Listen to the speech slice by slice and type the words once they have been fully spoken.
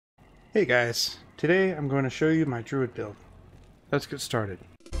Hey guys, today I'm going to show you my Druid build. Let's get started.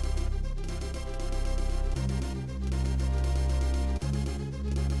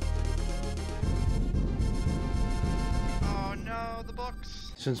 Oh no, the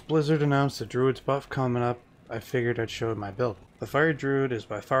books! Since Blizzard announced the Druid's buff coming up, I figured I'd show my build. The Fire Druid is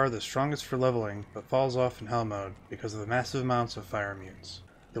by far the strongest for leveling, but falls off in Hell mode because of the massive amounts of fire immunes.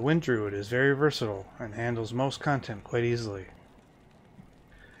 The Wind Druid is very versatile and handles most content quite easily.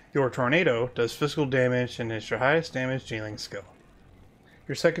 Your Tornado does physical damage and is your highest damage dealing skill.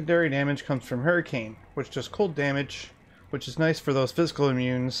 Your secondary damage comes from Hurricane, which does cold damage, which is nice for those physical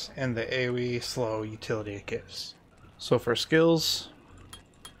immunes and the AoE slow utility it gives. So for skills,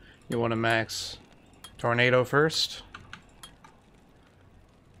 you want to max Tornado first.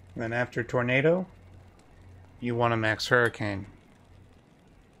 And then after Tornado, you want to max Hurricane.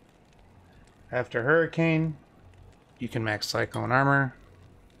 After Hurricane, you can max Cyclone Armor.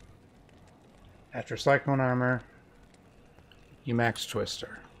 After Cyclone Armor, you max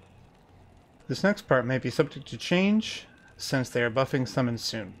Twister. This next part may be subject to change since they are buffing summons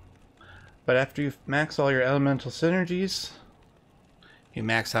soon. But after you max all your elemental synergies, you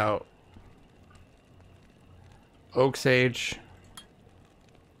max out Oak Sage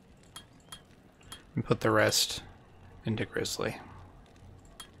and put the rest into Grizzly.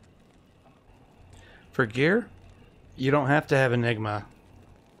 For gear, you don't have to have Enigma,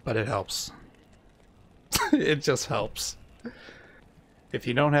 but it helps. It just helps. If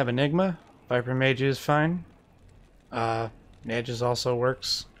you don't have Enigma, Viper Mage is fine. Mages also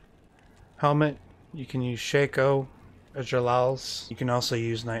works. Helmet, you can use Shaco as your Lals. You can also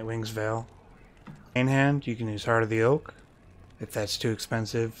use Nightwing's Veil. Main hand, you can use Heart of the Oak. If that's too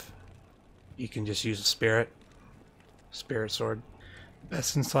expensive, you can just use a Spirit Sword.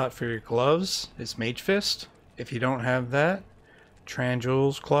 Best in slot for your gloves is Mage Fist. If you don't have that,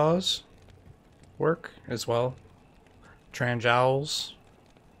 Tranjewel's Claws work as well. Trangowls,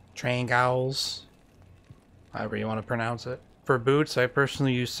 however you want to pronounce it. For boots, I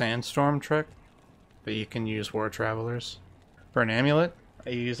personally use Sandstorm Trek, but you can use War Travelers. For an amulet, I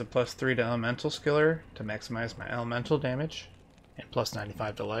use a +3 to Elemental Skiller to maximize my elemental damage, and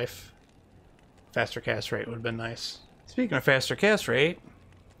 +95 to life. Faster cast rate would have been nice. Speaking of faster cast rate,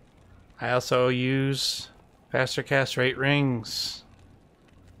 I also use faster cast rate rings.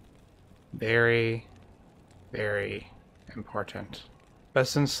 Very, very important.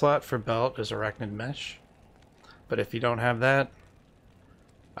 Best in slot for belt is Arachnid Mesh, but if you don't have that,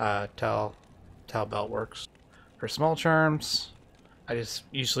 Tal belt works. For small charms, I just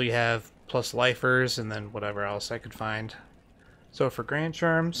usually have plus lifers and then whatever else I could find. So for grand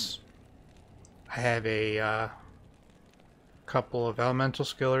charms, I have a couple of elemental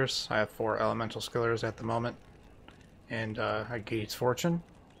skillers. I have 4 elemental skillers at the moment, and a Gates Fortune,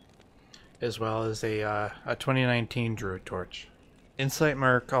 as well as a 2019 Druid Torch. Insight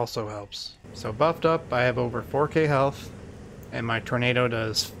Merc also helps. So buffed up, I have over 4k health, and my Tornado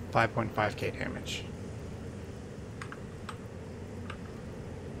does 5.5k damage.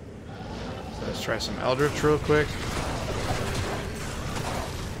 So let's try some Eldritch real quick.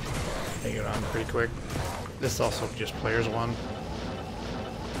 Take it on pretty quick. This also just players one.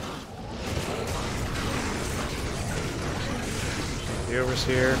 The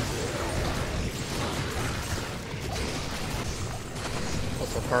Overseer.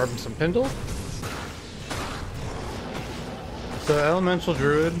 Also carve some Pindle. The Elemental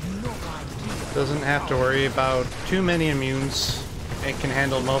Druid doesn't have to worry about too many immunes. It can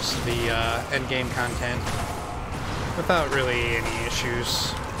handle most of the endgame content without really any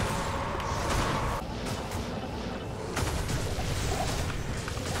issues.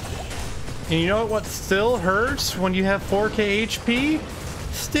 And you know what still hurts when you have 4k HP?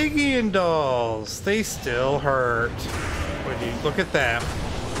 Stygian dolls. They still hurt. Would you look at that?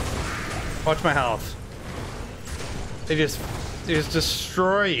 Watch my health. They just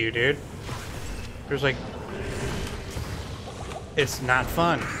destroy you, dude. There's like, it's not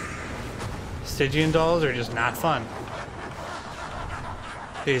fun. Stygian dolls are just not fun.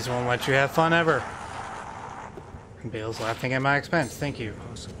 They just won't let you have fun ever. And Bale's laughing at my expense. Thank you.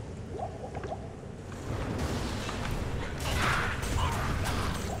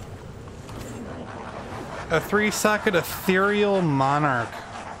 A 3-socket Ethereal Monarch.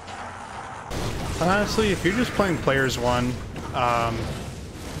 Honestly, if you're just playing Players 1,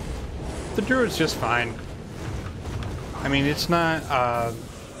 the Druid's just fine. I mean, it's not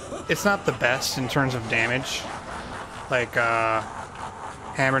the best in terms of damage. Like,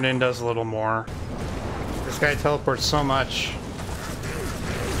 Hammerden does a little more. This guy teleports so much.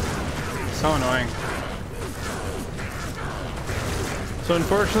 So annoying. So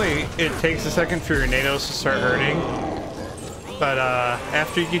unfortunately, it takes a second for your nados to start hurting. But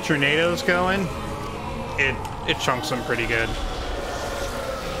after you get your nados going, it chunks them pretty good.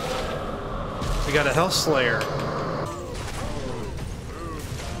 We got a Health Slayer.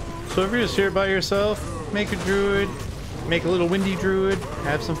 So if you're just here by yourself, make a druid, make a little windy druid,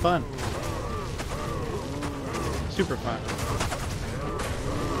 have some fun. Super fun.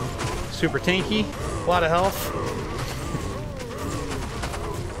 Super tanky, a lot of health.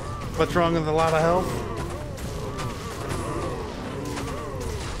 What's wrong with a lot of health?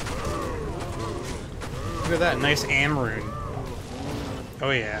 Look at that, nice Amrune. Oh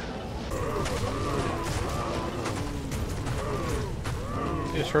yeah.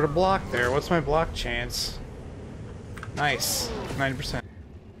 Just heard a block there. What's my block chance? Nice. 90%.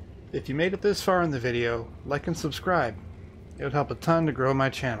 If you made it this far in the video, like and subscribe. It would help a ton to grow my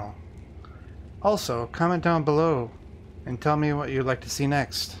channel. Also, comment down below and tell me what you'd like to see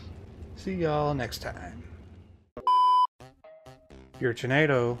next. See y'all next time. Your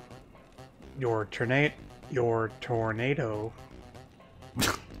tornado.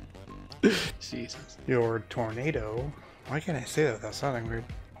 Jesus. Your tornado. Why can't I say that without sounding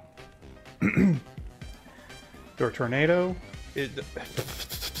weird? Your tornado.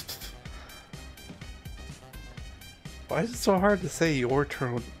 Why is it so hard to say your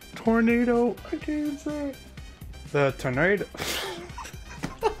tornado? I can't even say it. The tornado.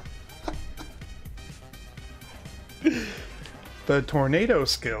 The tornado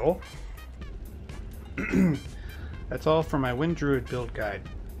skill. That's all for my Wind Druid build guide.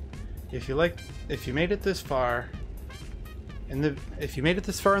 If you made it this far in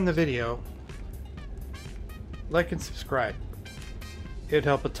the video, like and subscribe. It'd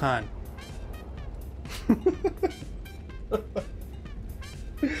help a ton.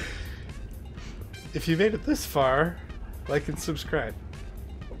 If you made it this far, like and subscribe.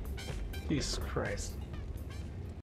 Jesus Christ.